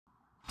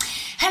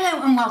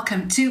Hello and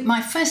welcome to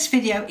my first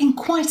video in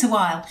quite a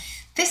while.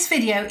 This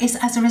video is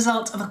as a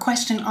result of a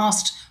question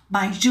asked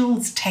by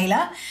Jules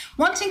Taylor,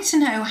 wanting to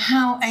know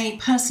how a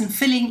person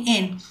filling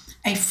in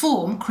a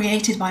form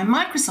created by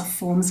Microsoft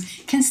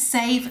Forms can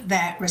save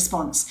their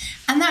response.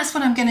 And that's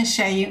what I'm going to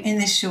show you in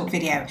this short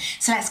video.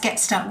 So let's get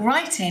stuck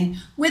right in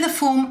with a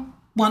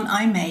one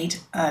I made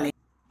earlier.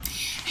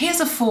 Here's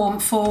a form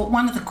for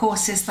one of the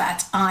courses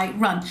that I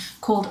run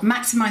called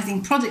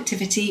Maximising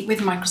Productivity with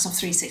Microsoft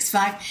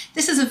 365.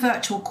 This is a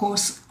virtual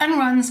course and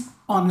runs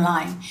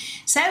online.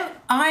 So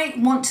I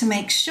want to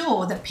make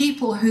sure that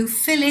people who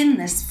fill in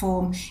this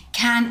form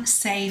can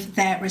save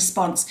their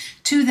response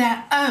to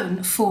their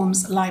own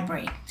forms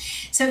library.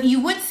 So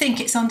you would think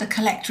it's under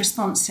collect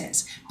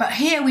responses, but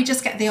here we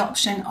just get the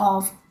option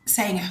of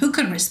saying who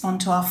can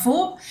respond to our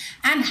form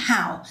and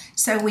how.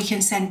 So we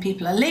can send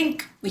people a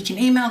link, we can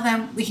email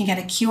them, we can get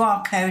a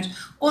QR code,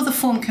 or the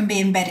form can be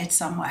embedded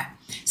somewhere.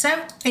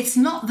 So it's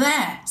not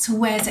there, so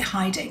where's it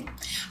hiding?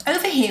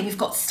 Over here we've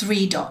got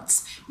 3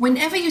 dots.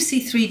 Whenever you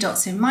see 3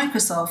 dots in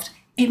Microsoft,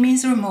 it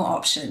means there are more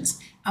options.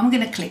 I'm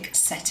going to click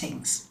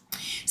Settings.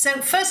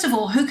 So first of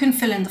all, who can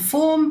fill in the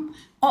form?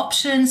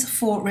 Options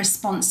for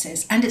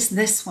responses, and it's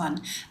this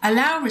one.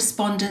 Allow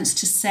respondents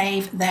to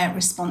save their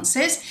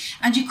responses,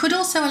 and you could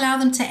also allow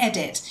them to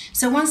edit.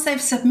 So once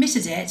they've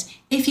submitted it,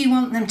 if you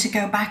want them to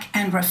go back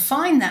and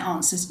refine their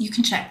answers, you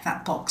can check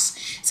that box.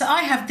 So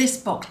I have this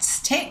box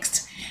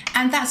ticked,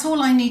 and that's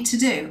all I need to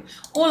do.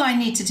 All I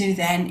need to do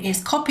then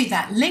is copy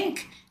that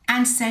link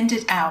and send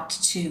it out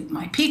to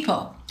my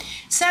people.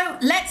 So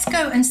let's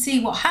go and see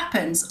what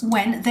happens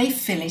when they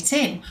fill it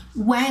in.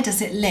 Where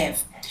does it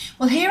live?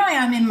 Well, here I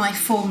am in my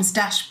Forms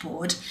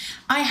dashboard.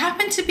 I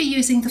happen to be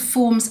using the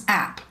Forms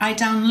app. I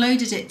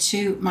downloaded it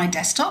to my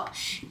desktop,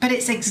 but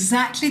it's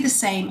exactly the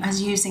same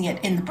as using it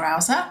in the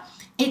browser.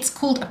 It's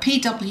called a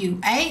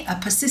PWA, a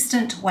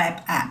persistent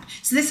web app.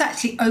 So this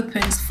actually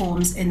opens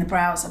Forms in the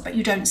browser, but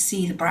you don't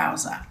see the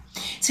browser.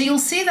 So you'll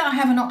see that I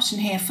have an option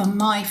here for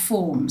My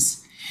Forms.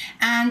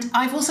 And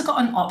I've also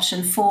got an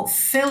option for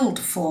filled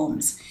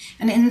forms.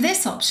 And in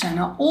this option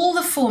are all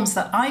the forms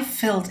that I've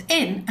filled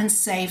in and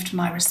saved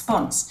my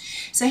response.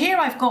 So here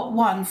I've got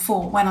one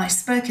for when I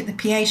spoke at the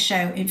PA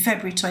show in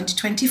February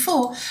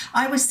 2024,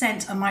 I was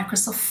sent a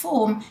Microsoft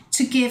form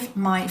to give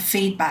my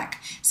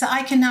feedback. So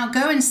I can now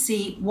go and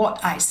see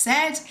what I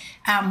said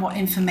and what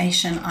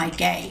information I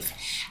gave.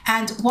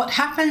 And what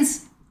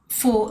happens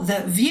for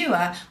the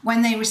viewer,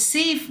 when they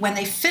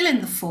fill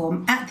in the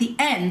form, at the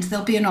end,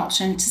 there'll be an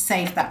option to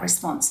save that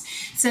response.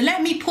 So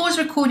let me pause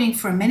recording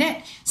for a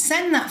minute,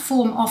 send that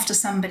form off to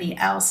somebody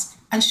else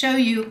and show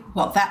you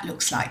what that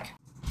looks like.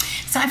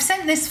 So I've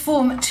sent this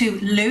form to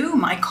Lou,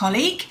 my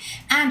colleague,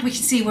 and we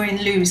can see we're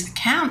in Lou's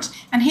account,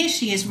 and here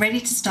she is ready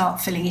to start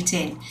filling it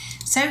in.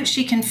 So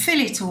she can fill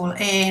it all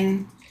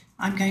in.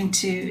 I'm going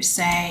to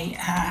say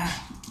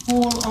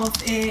all of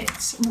it.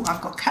 Oh,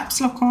 I've got caps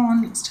lock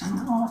on, let's turn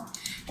that off.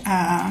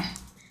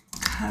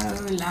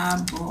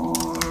 Collaboration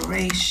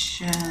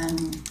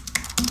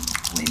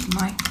with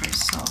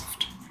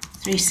Microsoft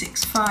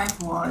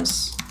 365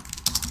 was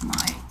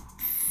my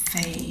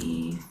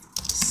fave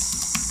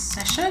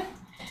session.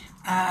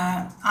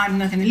 I'm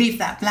not going to leave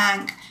that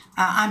blank.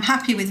 I'm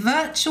happy with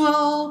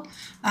virtual.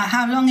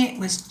 How long it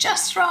was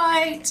just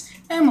right.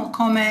 No more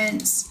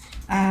comments.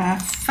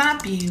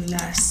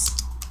 Fabulous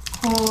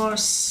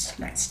course.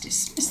 Let's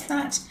dismiss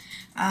that.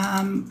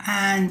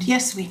 And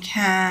yes, we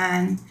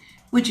can.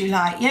 Would you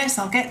like? Yes,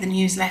 I'll get the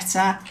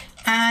newsletter.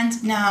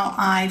 And now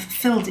I've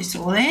filled it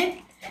all in.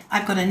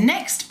 I've got a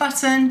next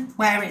button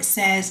where it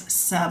says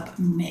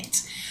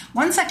submit.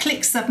 Once I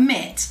click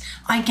submit,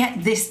 I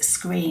get this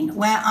screen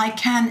where I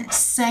can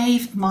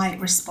save my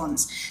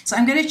response. So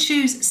I'm going to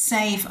choose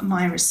save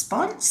my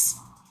response.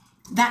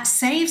 That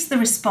saves the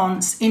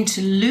response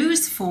into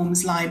Lou's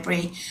Forms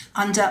library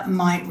under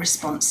my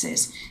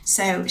responses.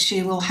 So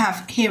she will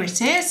have, here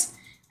it is,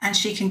 and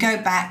she can go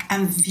back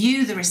and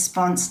view the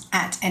response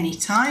at any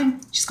time.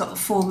 She's got the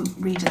form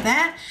reader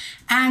there,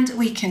 and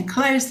we can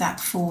close that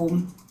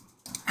form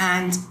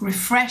and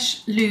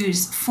refresh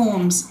Lou's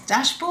Forms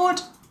dashboard.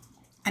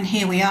 And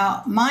here we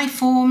are, My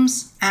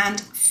Forms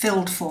and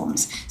Filled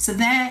Forms. So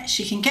there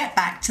she can get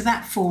back to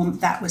that form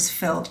that was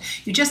filled.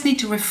 You just need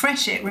to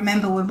refresh it.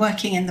 Remember, we're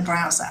working in the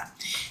browser.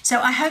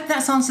 So I hope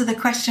that's answered the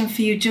question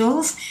for you,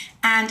 Jules,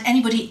 and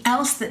anybody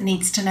else that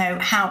needs to know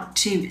how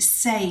to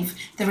save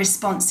the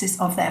responses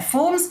of their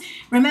forms.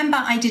 Remember,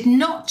 I did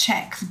not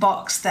check the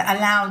box that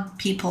allowed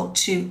people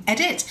to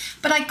edit,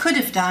 but I could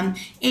have done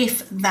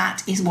if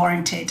that is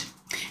warranted.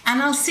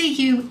 And I'll see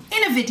you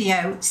in a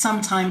video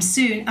sometime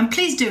soon. And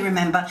please do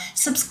remember,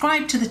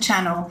 subscribe to the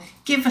channel,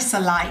 give us a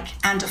like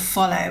and a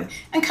follow,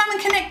 and come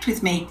and connect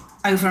with me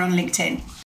over on LinkedIn.